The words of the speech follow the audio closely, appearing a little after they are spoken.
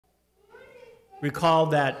Recall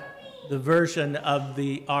that the version of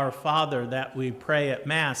the Our Father that we pray at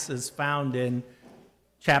Mass is found in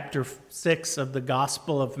chapter 6 of the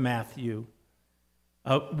Gospel of Matthew.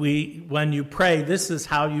 When you pray, this is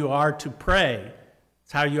how you are to pray.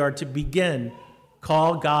 It's how you are to begin.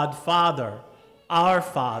 Call God Father, our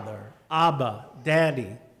Father, Abba,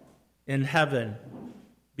 Daddy in heaven.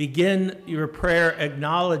 Begin your prayer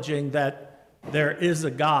acknowledging that there is a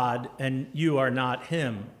God and you are not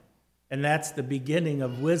him. And that's the beginning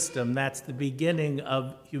of wisdom. That's the beginning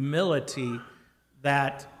of humility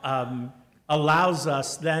that allows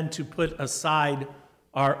us then to put aside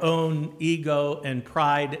our own ego and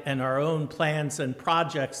pride and our own plans and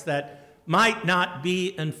projects that might not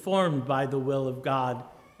be informed by the will of God,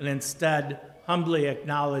 and instead humbly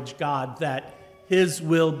acknowledge God that his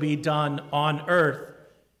will be done on earth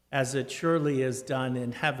as it surely is done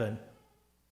in heaven.